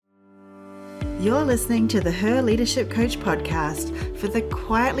You're listening to the Her Leadership Coach podcast for the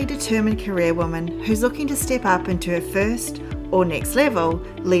quietly determined career woman who's looking to step up into her first or next level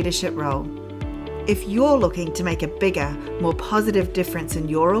leadership role. If you're looking to make a bigger, more positive difference in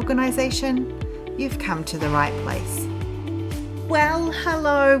your organization, you've come to the right place. Well,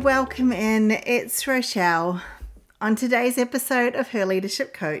 hello, welcome in. It's Rochelle. On today's episode of Her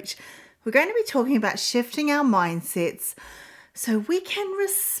Leadership Coach, we're going to be talking about shifting our mindsets so we can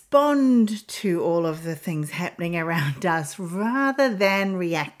respond to all of the things happening around us rather than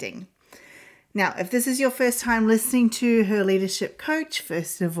reacting. Now, if this is your first time listening to Her Leadership Coach,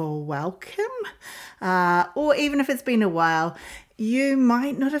 first of all, welcome. Or even if it's been a while, you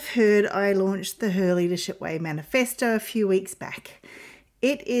might not have heard I launched the Her Leadership Way manifesto a few weeks back.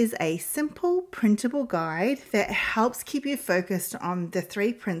 It is a simple, printable guide that helps keep you focused on the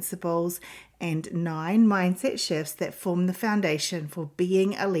 3 principles and 9 mindset shifts that form the foundation for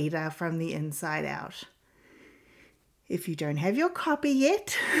being a leader from the inside out. If you don't have your copy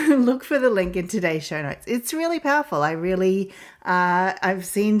yet, look for the link in today's show notes. It's really powerful. I've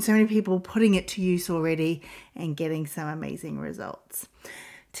seen so many people putting it to use already and getting some amazing results.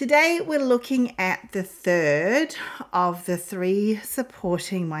 Today, we're looking at the third of the 3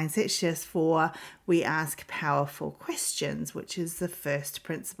 supporting mindset shifts for We Ask Powerful Questions, which is the first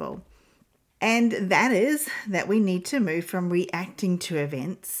principle. And that is that we need to move from reacting to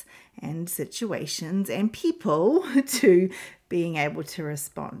events and situations and people to being able to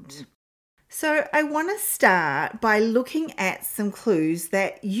respond. So I want to start by looking at some clues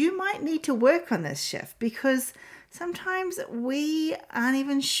that you might need to work on this shift, because sometimes we aren't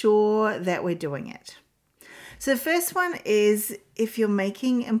even sure that we're doing it. So the first one is if you're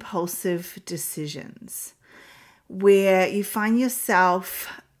making impulsive decisions where you find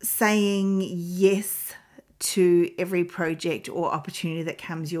yourself saying yes to every project or opportunity that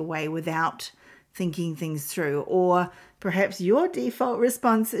comes your way without thinking things through, or perhaps your default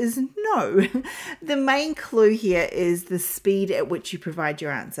response is no. The main clue here is the speed at which you provide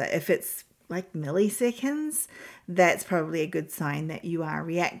your answer. If it's like milliseconds, that's probably a good sign that you are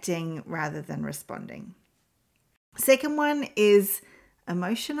reacting rather than responding. Second one is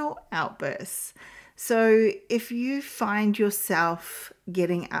emotional outbursts. So if you find yourself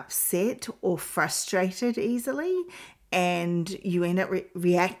getting upset or frustrated easily and you end up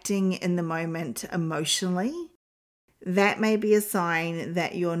reacting in the moment emotionally, that may be a sign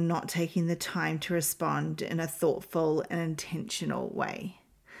that you're not taking the time to respond in a thoughtful and intentional way.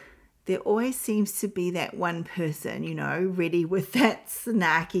 There always seems to be that one person, ready with that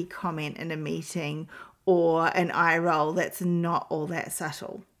snarky comment in a meeting or an eye roll that's not all that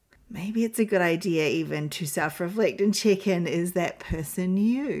subtle. Maybe it's a good idea even to self-reflect and check in, is that person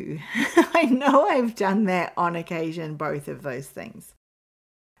you? I know I've done that on occasion, both of those things.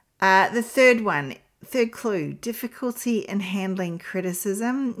 The third clue, difficulty in handling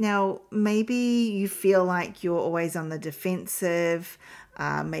criticism. Now, maybe you feel like you're always on the defensive.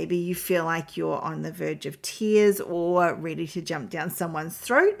 Maybe you feel like you're on the verge of tears or ready to jump down someone's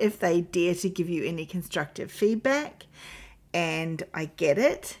throat if they dare to give you any constructive feedback. And I get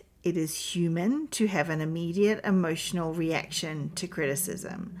it. It is human to have an immediate emotional reaction to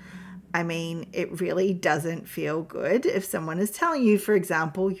criticism. I mean, it really doesn't feel good if someone is telling you, for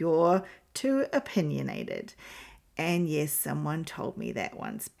example, you're too opinionated. And yes, someone told me that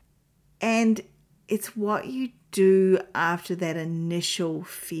once. And it's what you do after that initial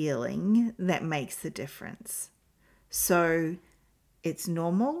feeling that makes the difference. So it's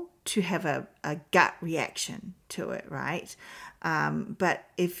normal to have a gut reaction to it, right? But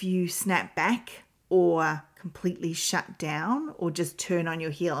if you snap back or completely shut down or just turn on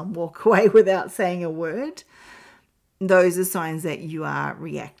your heel and walk away without saying a word, those are signs that you are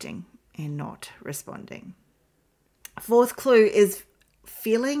reacting and not responding. Fourth clue is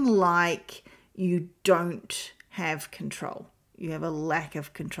feeling like you don't have control. You have a lack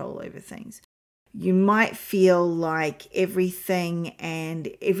of control over things. You might feel like everything and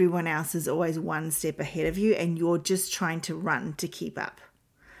everyone else is always one step ahead of you and you're just trying to run to keep up.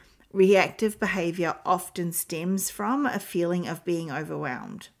 Reactive behavior often stems from a feeling of being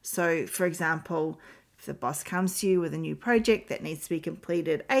overwhelmed. So, for example, if the boss comes to you with a new project that needs to be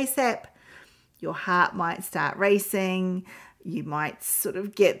completed ASAP, your heart might start racing. You might sort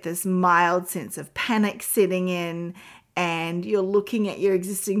of get this mild sense of panic setting in, and you're looking at your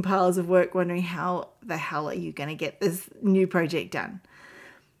existing piles of work wondering how the hell are you going to get this new project done.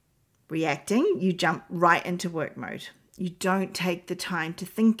 Reacting, you jump right into work mode. You don't take the time to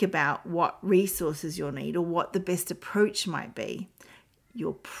think about what resources you'll need or what the best approach might be.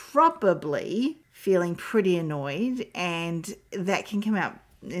 You're probably feeling pretty annoyed, and that can come out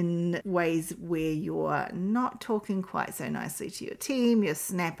in ways where you're not talking quite so nicely to your team, you're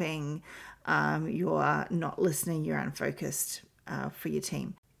snapping, you're not listening, you're unfocused for your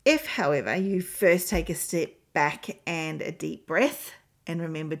team. If, however, you first take a step back and a deep breath and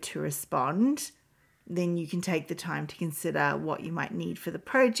remember to respond, then you can take the time to consider what you might need for the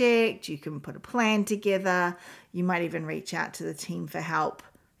project. You can put a plan together. You might even reach out to the team for help,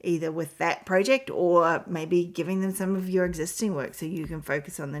 either with that project or maybe giving them some of your existing work so you can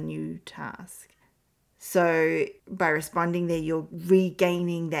focus on the new task. So by responding there, you're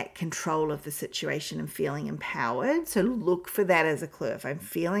regaining that control of the situation and feeling empowered. So look for that as a clue. If I'm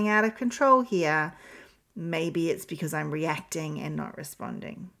feeling out of control here, maybe it's because I'm reacting and not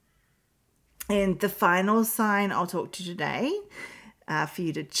responding. And the final sign I'll talk to today for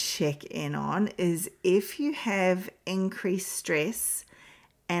you to check in on is if you have increased stress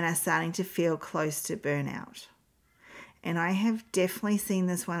and are starting to feel close to burnout. And I have definitely seen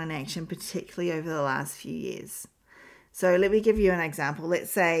this one in action, particularly over the last few years. So let me give you an example. Let's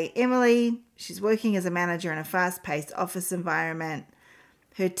say Emily, she's working as a manager in a fast-paced office environment.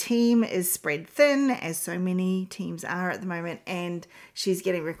 Her team is spread thin, as so many teams are at the moment, and she's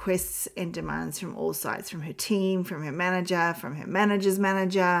getting requests and demands from all sides, from her team, from her manager, from her manager's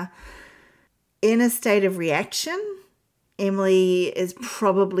manager. In a state of reaction, Emily is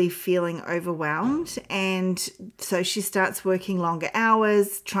probably feeling overwhelmed, and so she starts working longer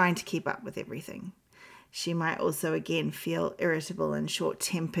hours, trying to keep up with everything. She might also, again, feel irritable and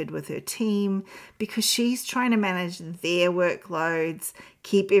short-tempered with her team because she's trying to manage their workloads,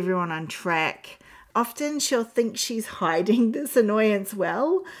 keep everyone on track. Often she'll think she's hiding this annoyance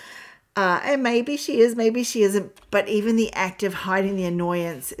well, and maybe she is, maybe she isn't, but even the act of hiding the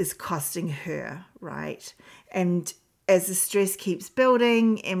annoyance is costing her, right? And as the stress keeps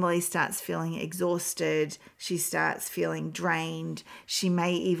building, Emily starts feeling exhausted. She starts feeling drained. She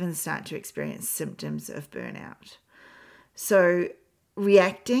may even start to experience symptoms of burnout. So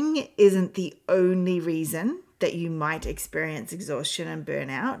reacting isn't the only reason that you might experience exhaustion and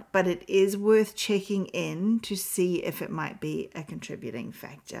burnout, but it is worth checking in to see if it might be a contributing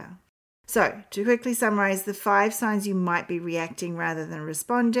factor. So, to quickly summarize the 5 signs you might be reacting rather than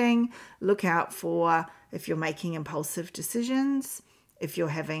responding, look out for if you're making impulsive decisions, if you're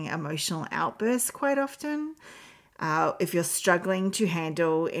having emotional outbursts quite often, if you're struggling to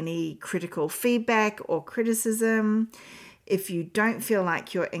handle any critical feedback or criticism, if you don't feel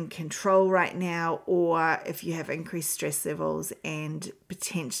like you're in control right now, or if you have increased stress levels and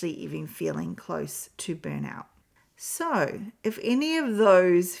potentially even feeling close to burnout. So, if any of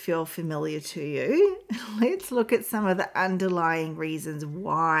those feel familiar to you, let's look at some of the underlying reasons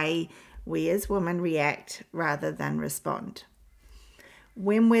why we as women react rather than respond.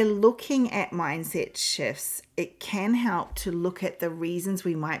 When we're looking at mindset shifts, it can help to look at the reasons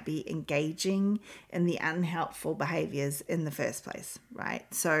we might be engaging in the unhelpful behaviors in the first place, right?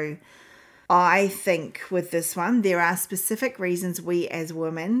 So I think with this one, there are specific reasons we as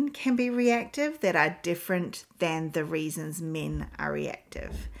women can be reactive that are different than the reasons men are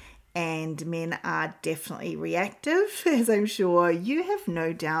reactive. And men are definitely reactive, as I'm sure you have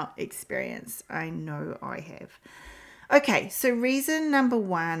no doubt experienced. I know I have. Okay, so reason number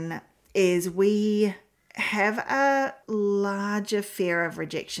 1 is we have a larger fear of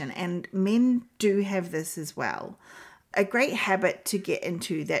rejection, and men do have this as well. A great habit to get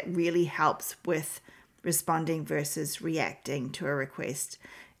into that really helps with responding versus reacting to a request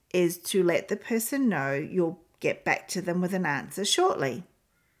is to let the person know you'll get back to them with an answer shortly,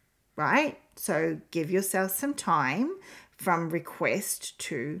 right? So give yourself some time from request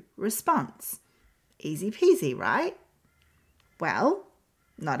to response. Easy peasy, right? Well,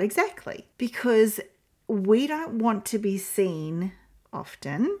 not exactly, because we don't want to be seen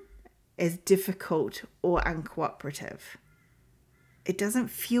often as difficult or uncooperative. It doesn't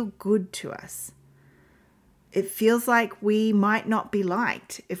feel good to us. It feels like we might not be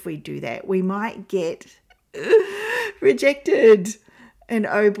liked if we do that. We might get rejected. And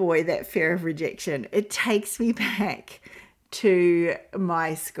oh boy, that fear of rejection. It takes me back to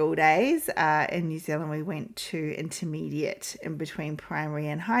my school days. In New Zealand, we went to intermediate in between primary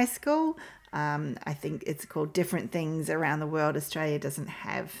and high school. I think it's called different things around the world. Australia doesn't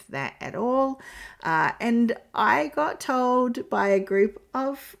have that at all. And I got told by a group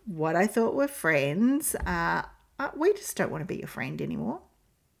of what I thought were friends, we just don't want to be your friend anymore.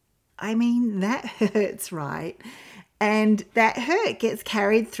 I mean, that hurts, right? And that hurt gets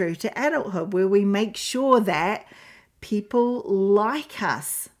carried through to adulthood, where we make sure that people like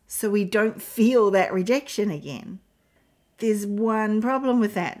us so we don't feel that rejection again. There's one problem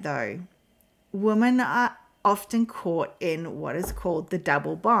with that though. Women are often caught in what is called the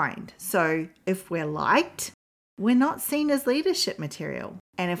double bind. So if we're liked, we're not seen as leadership material.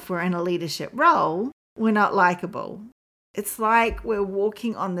 And if we're in a leadership role, we're not likable. It's like we're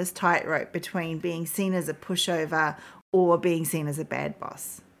walking on this tightrope between being seen as a pushover or being seen as a bad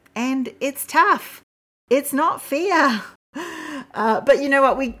boss. And it's tough. It's not fair. But you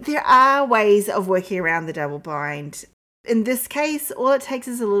know what? There are ways of working around the double bind. In this case, all it takes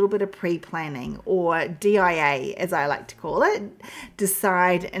is a little bit of pre-planning, or DIA, as I like to call it,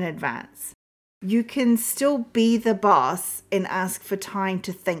 decide in advance. You can still be the boss and ask for time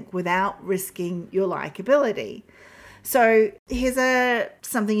to think without risking your likability. So here's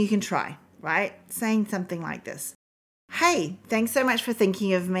something you can try, right? Saying something like this. Hey, thanks so much for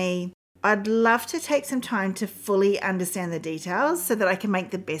thinking of me. I'd love to take some time to fully understand the details so that I can make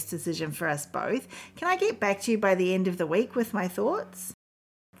the best decision for us both. Can I get back to you by the end of the week with my thoughts?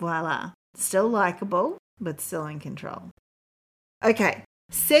 Voila. Still likable, but still in control. Okay.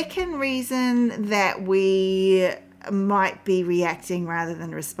 Second reason that we might be reacting rather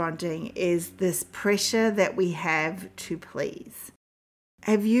than responding is this pressure that we have to please.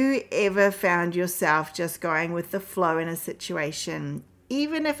 Have you ever found yourself just going with the flow in a situation,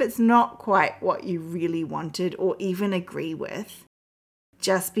 even if it's not quite what you really wanted or even agree with,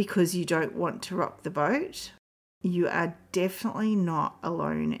 just because you don't want to rock the boat? You are definitely not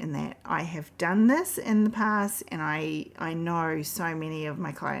alone in that. I have done this in the past, and I know so many of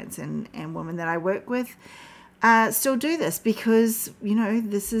my clients and women that I work with still do this because,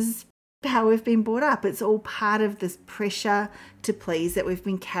 this is how we've been brought up. It's all part of this pressure to please that we've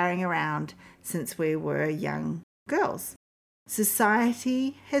been carrying around since we were young girls.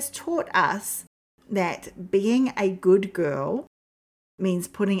 Society has taught us that being a good girl means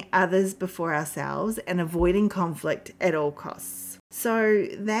putting others before ourselves and avoiding conflict at all costs. So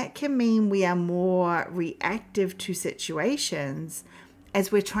that can mean we are more reactive to situations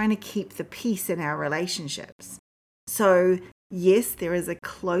as we're trying to keep the peace in our relationships. So yes, there is a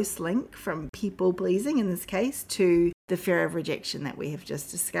close link from people pleasing in this case to the fear of rejection that we have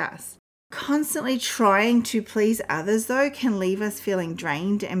just discussed. Constantly trying to please others, though, can leave us feeling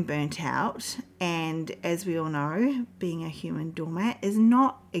drained and burnt out. And as we all know, being a human doormat is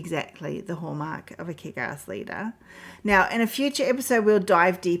not exactly the hallmark of a kick-ass leader. Now, in a future episode, we'll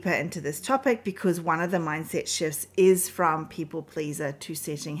dive deeper into this topic because one of the mindset shifts is from people pleaser to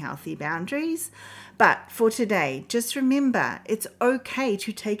setting healthy boundaries. But for today, just remember, it's okay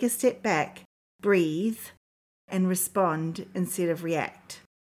to take a step back, breathe, and respond instead of react.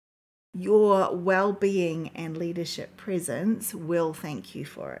 Your well-being and leadership presence will thank you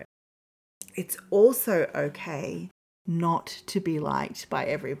for it. It's also okay not to be liked by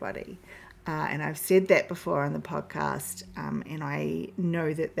everybody. And I've said that before on the podcast, and I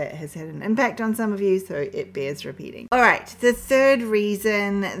know that has had an impact on some of you, so it bears repeating. All right, the third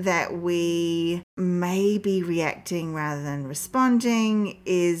reason that we may be reacting rather than responding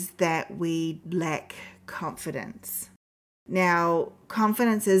is that we lack confidence. Now,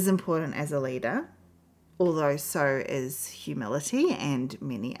 confidence is important as a leader, although so is humility and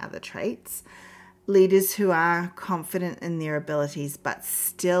many other traits. Leaders who are confident in their abilities but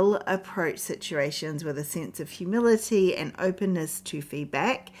still approach situations with a sense of humility and openness to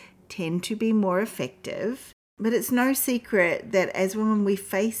feedback tend to be more effective. But it's no secret that as women we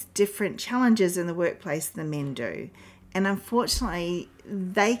face different challenges in the workplace than men do. And unfortunately,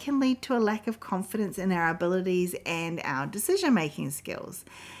 they can lead to a lack of confidence in our abilities and our decision-making skills.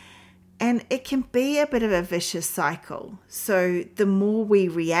 And it can be a bit of a vicious cycle. So the more we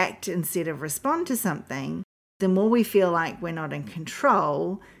react instead of respond to something, the more we feel like we're not in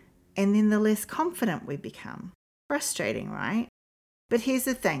control, and then the less confident we become. Frustrating, right? But here's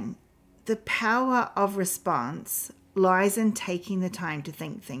the thing. The power of response lies in taking the time to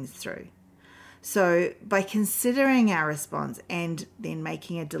think things through. So by considering our response and then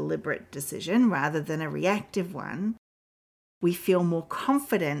making a deliberate decision rather than a reactive one, we feel more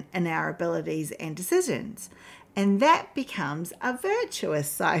confident in our abilities and decisions. And that becomes a virtuous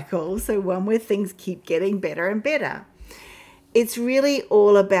cycle, so one where things keep getting better and better. It's really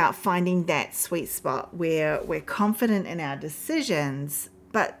all about finding that sweet spot where we're confident in our decisions,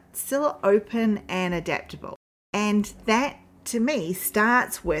 but still open and adaptable. And that, to me,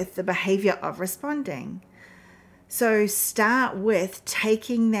 starts with the behavior of responding. So start with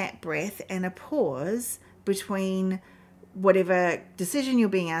taking that breath and a pause between whatever decision you're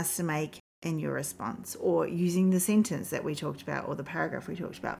being asked to make and your response, or using the sentence that we talked about or the paragraph we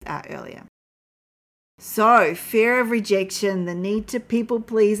talked about earlier. So fear of rejection, the need to people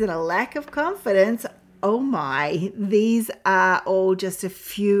please, and a lack of confidence oh my, these are all just a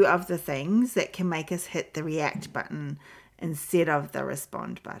few of the things that can make us hit the react button instead of the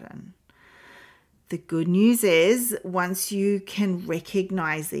respond button. The good news is, once you can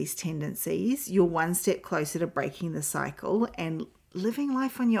recognize these tendencies, you're one step closer to breaking the cycle and living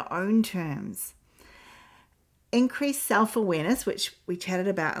life on your own terms. Increased self-awareness, which we chatted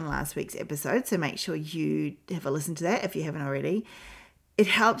about in last week's episode, so make sure you have a listen to that if you haven't already. It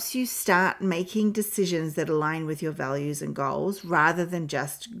helps you start making decisions that align with your values and goals rather than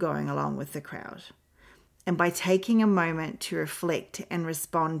just going along with the crowd. And by taking a moment to reflect and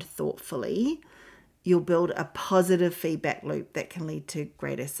respond thoughtfully, you'll build a positive feedback loop that can lead to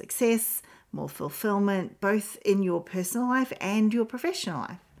greater success, more fulfillment, both in your personal life and your professional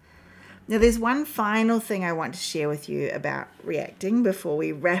life. Now, there's one final thing I want to share with you about reacting before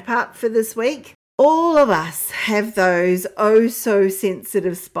we wrap up for this week. All of us have those oh so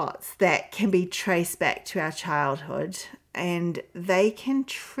sensitive spots that can be traced back to our childhood, and they can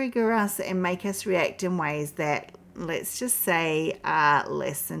trigger us and make us react in ways that, let's just say, are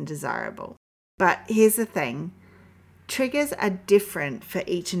less than desirable. But here's the thing, triggers are different for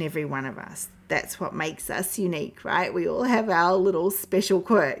each and every one of us. That's what makes us unique, right? We all have our little special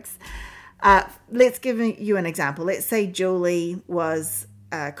quirks. Let's give you an example. Let's say Julie was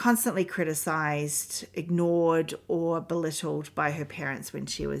constantly criticized, ignored, or belittled by her parents when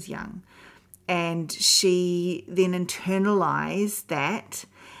she was young. And she then internalized that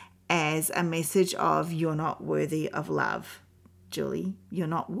as a message of, you're not worthy of love. Julie, you're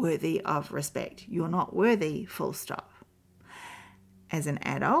not worthy of respect. You're not worthy, full stop. As an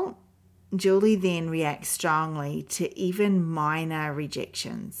adult, Julie then reacts strongly to even minor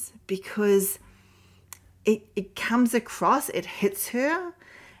rejections because it comes across, it hits her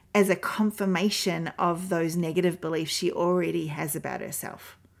as a confirmation of those negative beliefs she already has about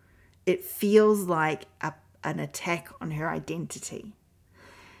herself. It feels like an attack on her identity.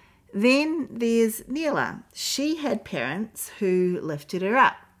 Then there's Neela. She had parents who lifted her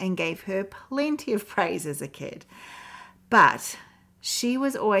up and gave her plenty of praise as a kid. But she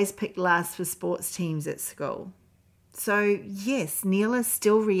was always picked last for sports teams at school. So yes, Neela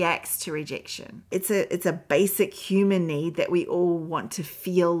still reacts to rejection. It's a basic human need that we all want to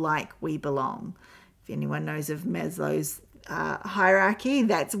feel like we belong. If anyone knows of Maslow's hierarchy,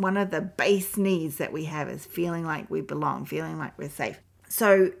 that's one of the base needs that we have, is feeling like we belong, feeling like we're safe.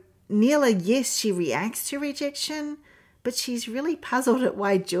 So Neela, yes, she reacts to rejection, but she's really puzzled at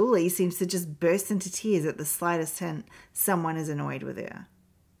why Julie seems to just burst into tears at the slightest hint someone is annoyed with her.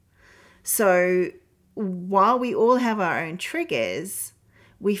 So while we all have our own triggers,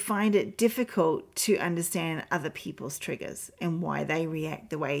 we find it difficult to understand other people's triggers and why they react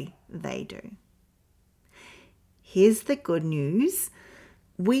the way they do. Here's the good news.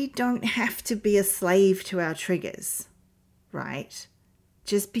 We don't have to be a slave to our triggers, right?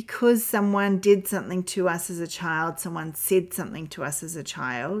 Just because someone did something to us as a child, someone said something to us as a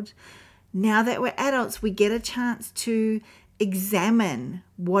child, now that we're adults, we get a chance to examine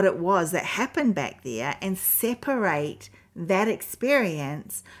what it was that happened back there and separate that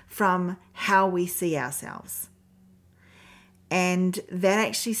experience from how we see ourselves. And that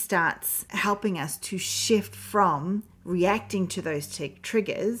actually starts helping us to shift from reacting to those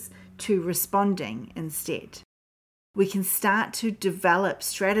triggers to responding instead. We can start to develop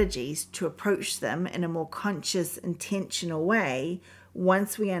strategies to approach them in a more conscious, intentional way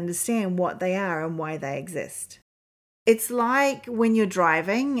once we understand what they are and why they exist. It's like when you're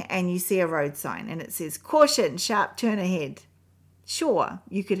driving and you see a road sign and it says, "Caution, sharp turn ahead." Sure,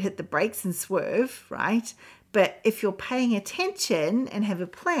 you could hit the brakes and swerve, right? But if you're paying attention and have a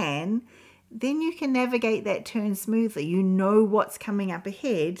plan, then you can navigate that turn smoothly. You know what's coming up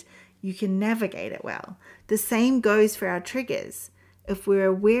ahead. You can navigate it well. The same goes for our triggers. If we're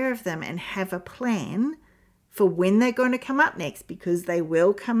aware of them and have a plan for when they're going to come up next, because they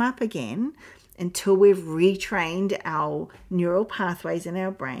will come up again until we've retrained our neural pathways in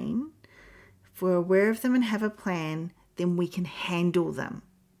our brain, if we're aware of them and have a plan, then we can handle them.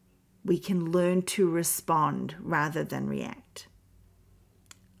 We can learn to respond rather than react.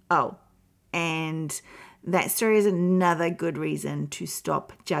 Oh, and that story is another good reason to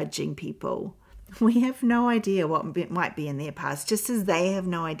stop judging people. We have no idea what might be in their past, just as they have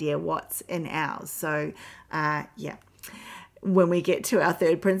no idea what's in ours. So, when we get to our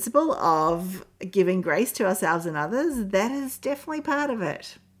third principle of giving grace to ourselves and others, that is definitely part of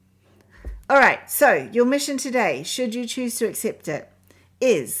it. All right, so your mission today, should you choose to accept it,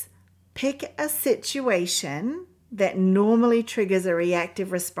 is pick a situation that normally triggers a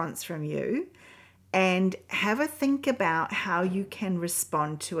reactive response from you and have a think about how you can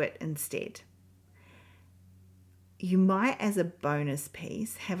respond to it instead. you might, as a bonus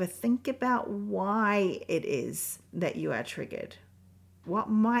piece, have a think about why it is that you are triggered. What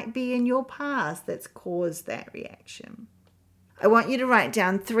might be in your past that's caused that reaction? I want you to write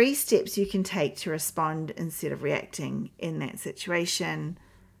down 3 steps you can take to respond instead of reacting in that situation.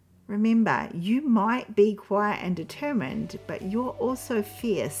 Remember, you might be quiet and determined, but you're also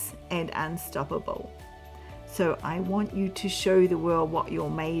fierce and unstoppable. So I want you to show the world what you're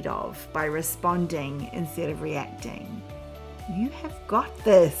made of by responding instead of reacting. You have got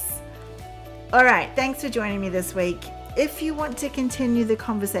this. All right, thanks for joining me this week. If you want to continue the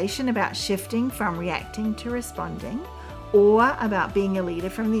conversation about shifting from reacting to responding, or about being a leader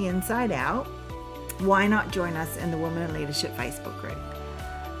from the inside out, why not join us in the Women in Leadership Facebook group?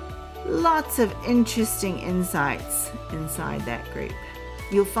 Lots of interesting insights inside that group.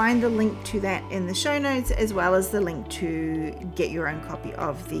 You'll find the link to that in the show notes, as well as the link to get your own copy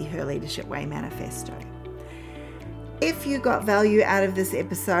of the Her Leadership Way manifesto. If you got value out of this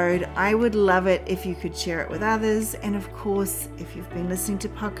episode, I would love it if you could share it with others. And of course, if you've been listening to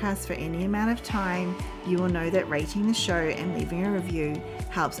podcasts for any amount of time, you will know that rating the show and leaving a review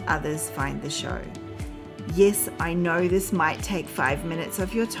helps others find the show. Yes, I know this might take 5 minutes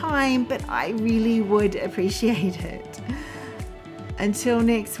of your time, but I really would appreciate it. Until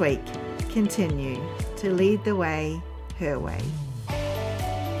next week, continue to lead the way, her way.